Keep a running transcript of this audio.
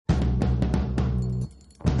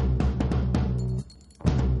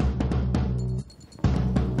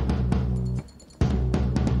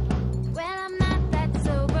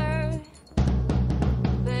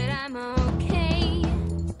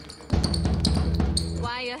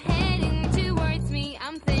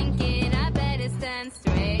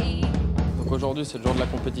aujourd'hui, c'est le jour de la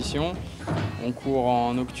compétition. On court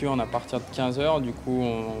en nocturne à partir de 15 h, du coup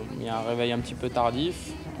il y a un réveil un petit peu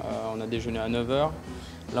tardif. On a déjeuné à 9 h.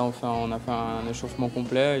 Là on a fait un échauffement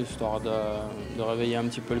complet, histoire de réveiller un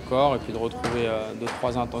petit peu le corps et puis de retrouver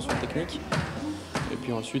 2-3 intentions techniques. Et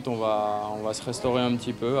puis ensuite on va se restaurer un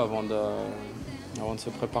petit peu avant de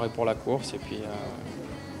se préparer pour la course et puis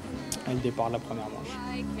le départ de la première manche.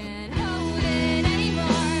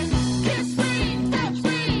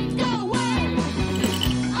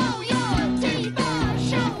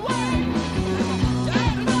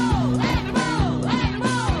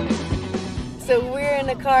 So we're in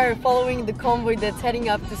a car following the convoy that's heading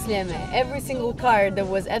up to Sljeme. Every single car that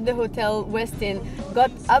was at the Hotel Westin got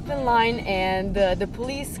up in line, and the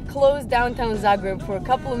police closed downtown Zagreb for a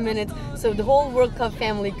couple of minutes so the whole World Cup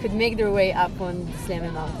family could make their way up on the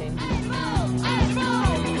Sljeme mountain.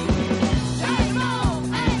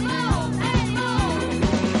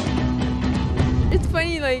 It's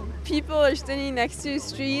funny, like people are standing next to the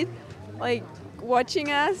street, like watching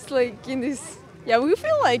us, like in this. Yeah, we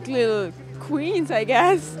feel like little queens, I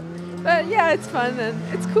guess. But yeah, it's fun and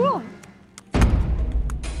it's cool.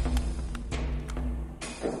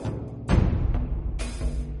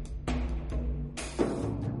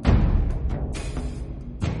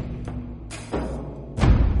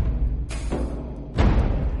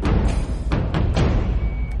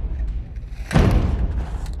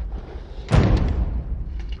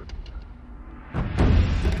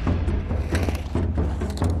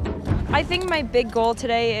 I think my big goal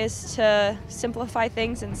today is to simplify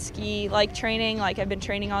things and ski like training, like I've been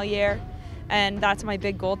training all year, and that's my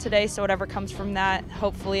big goal today. So whatever comes from that,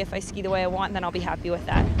 hopefully if I ski the way I want, then I'll be happy with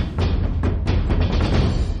that.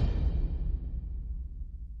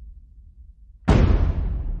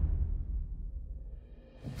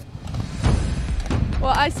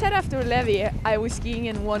 Well, I said after Levi, I was skiing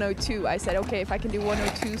in 102. I said, okay, if I can do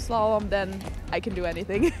 102 slalom, then I can do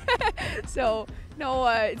anything. So, no,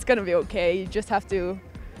 it's gonna be okay. You just have to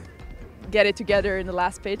get it together in the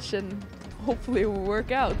last pitch and hopefully it will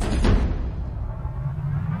work out.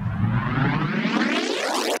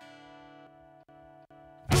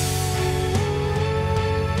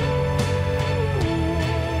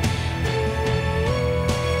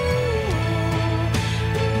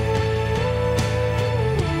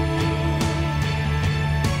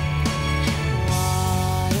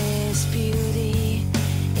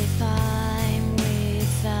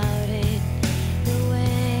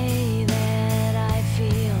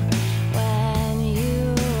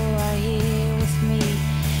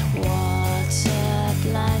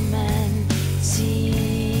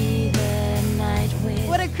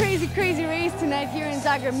 Crazy race tonight here in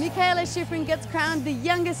Zagreb. Mikaela Shiffrin gets crowned the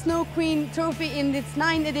youngest Snow Queen trophy in its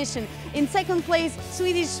 9th edition. In second place,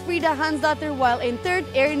 Swedish Frida Hansdotter, while in third,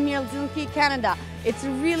 Erin Mielzynski, Canada. It's a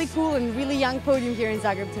really cool and really young podium here in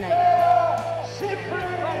Zagreb tonight.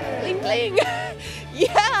 Bling bling!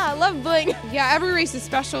 Yeah, I love bling. Yeah, every race is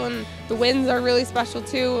special and the wins are really special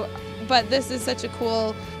too, but this is such a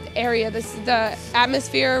cool area. The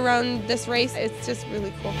atmosphere around this race, it's just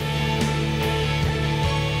really cool.